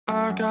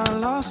I got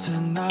lost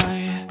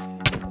tonight,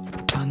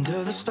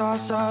 under the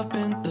stars up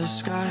in the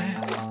sky.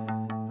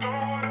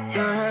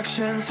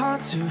 Directions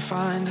hard to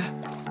find,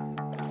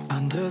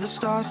 under the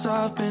stars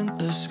up in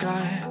the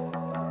sky.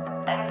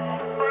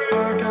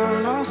 I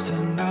got lost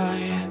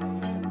tonight,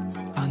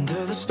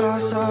 under the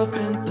stars up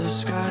in the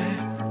sky.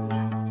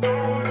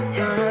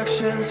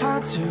 Directions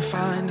hard to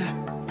find,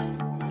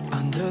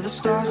 under the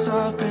stars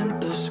up in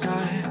the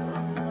sky.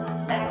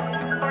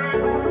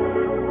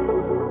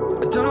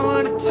 I don't know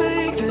where to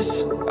take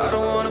this, I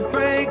don't wanna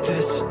break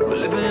this. We're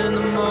living in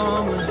the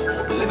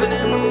moment, living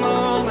in the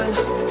moment.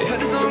 Your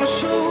head is on my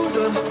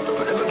shoulder,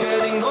 but never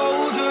getting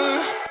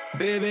older.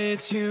 Baby,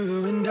 it's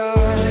you and I.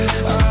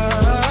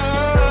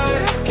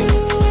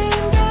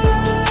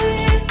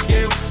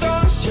 Yeah, we're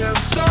stars, yeah,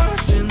 we're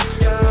stars in the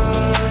sky.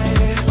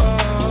 Oh,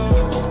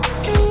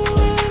 you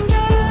and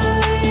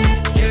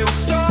I. Yeah,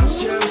 we're stars,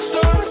 yeah, we're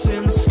stars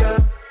in the sky.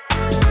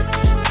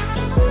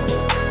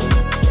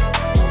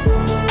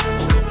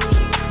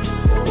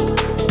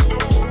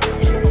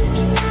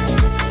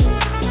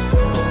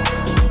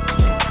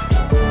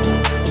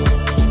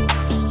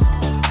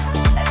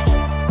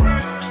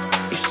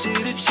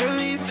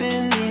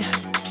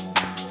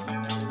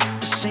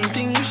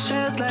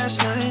 Last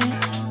night,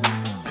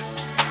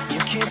 you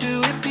can't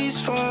do it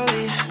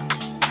peacefully.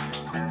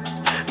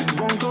 It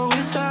won't go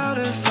without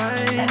a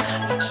fight.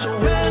 So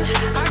when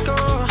I go,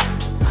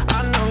 I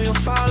know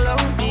you'll follow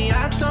me.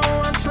 I don't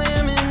want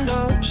slamming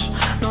doors,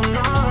 no,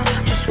 no.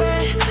 Just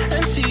wait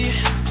and see,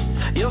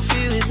 you'll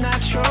feel it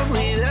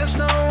naturally. There's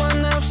no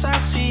one else I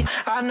see.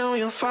 I know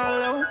you'll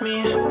follow me.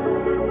 I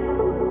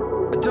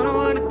don't know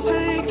where to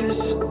take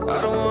this,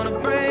 I don't wanna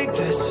break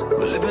this.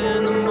 We're living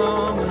in the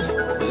moment,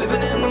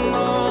 living in the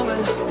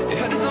moment. Your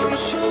head is on my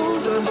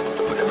shoulder,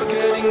 we're never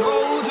getting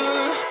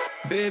older.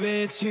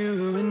 Baby, it's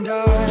you and I.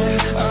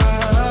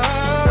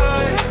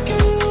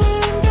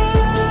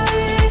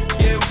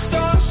 Yeah, we're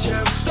stars,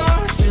 yeah, we're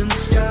stars in the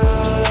sky.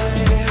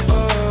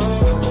 Oh,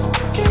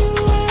 you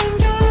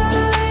and I.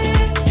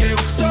 Yeah,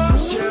 we're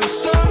stars, yeah, we're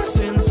stars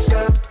in the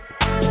sky.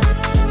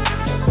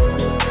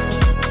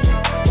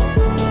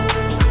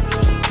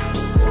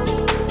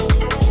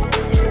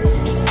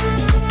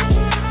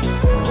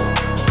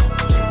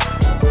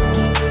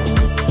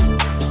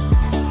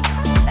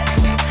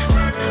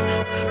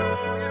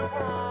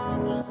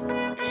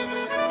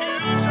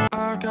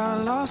 I got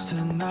lost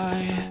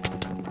tonight,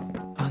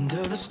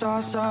 under the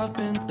stars up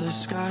in the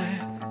sky.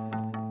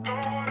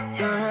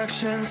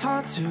 Directions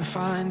hard to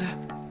find,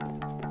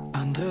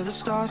 under the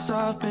stars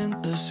up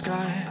in the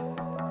sky.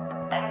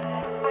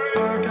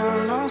 I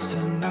got lost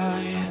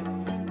tonight,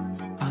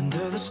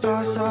 under the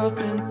stars up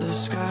in the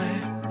sky.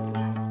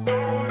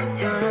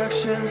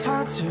 Directions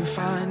hard to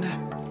find,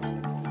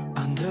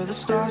 under the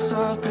stars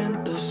up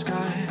in the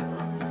sky.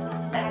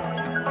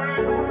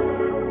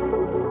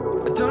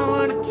 I don't know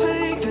where to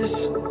take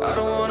this, I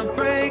don't wanna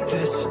break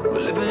this. We're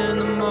living in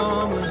the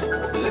moment,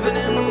 living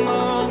in the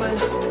moment.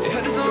 Your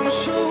head is on my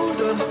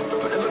shoulder,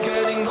 we're never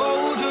getting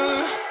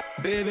older.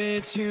 Baby,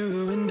 it's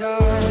you and I.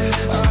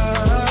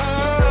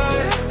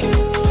 You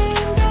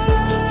and I.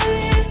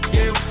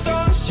 Yeah, we're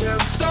stars, yeah,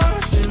 we're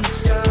stars in the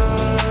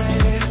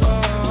sky.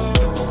 Oh,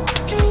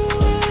 you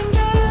and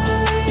I.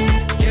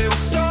 Yeah,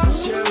 we're stars,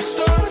 yeah, we're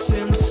stars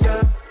in the sky.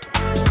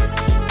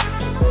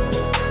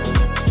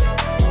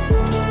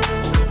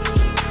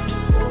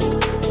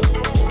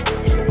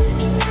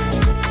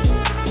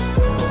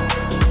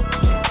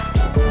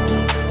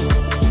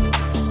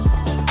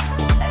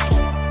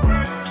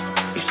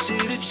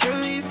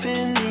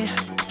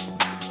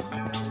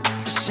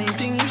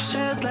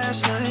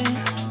 Last night,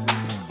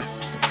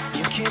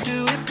 you can't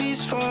do it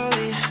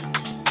peacefully.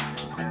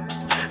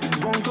 It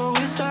won't go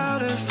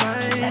without a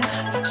fight.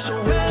 So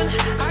when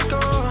I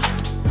go,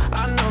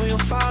 I know you'll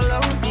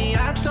follow me.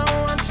 I don't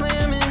want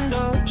slamming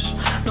doors,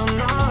 no,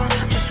 no.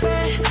 Just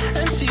wait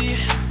and see,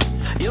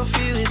 you'll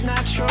feel it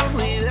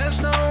naturally. There's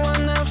no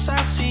one else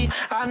I see.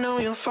 I know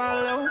you'll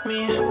follow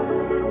me.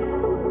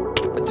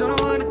 I don't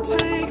know where to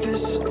take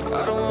this,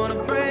 I don't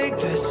wanna break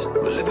this.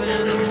 We're living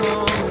in the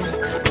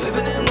moment,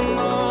 living in the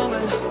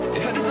moment.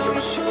 Your head is on my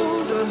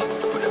shoulder,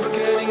 we're never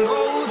getting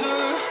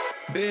older.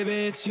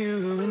 Baby, it's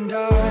you and I.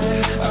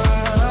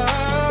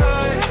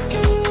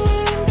 You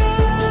and I.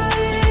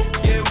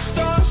 Yeah, we're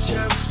stars,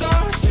 yeah, we're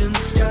stars in the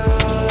sky.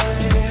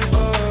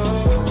 Oh,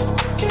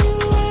 you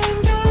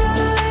and I.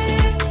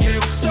 Yeah,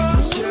 we're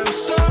stars, yeah, we're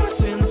stars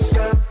in the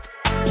sky.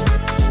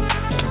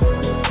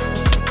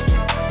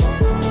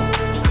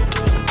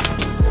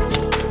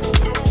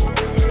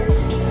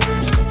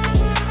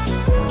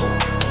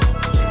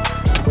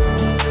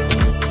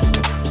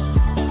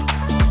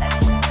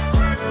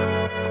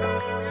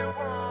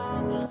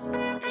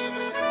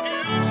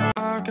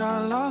 I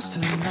got lost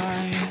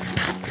tonight,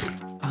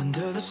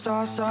 under the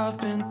stars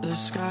up in the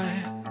sky.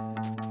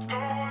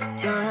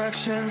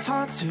 Directions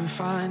hard to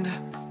find,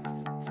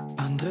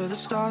 under the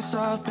stars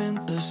up in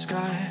the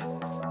sky.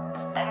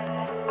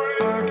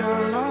 I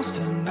got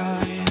lost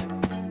tonight,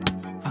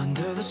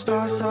 under the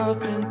stars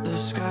up in the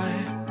sky.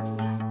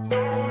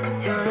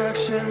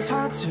 Directions heaven's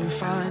hard to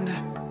find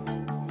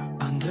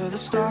under the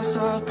stars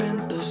up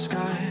in the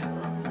sky.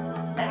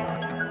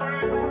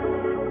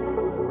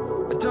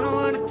 I don't know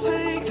how to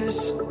take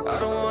this, I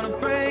don't wanna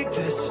break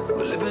this.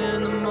 We're living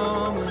in the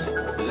moment.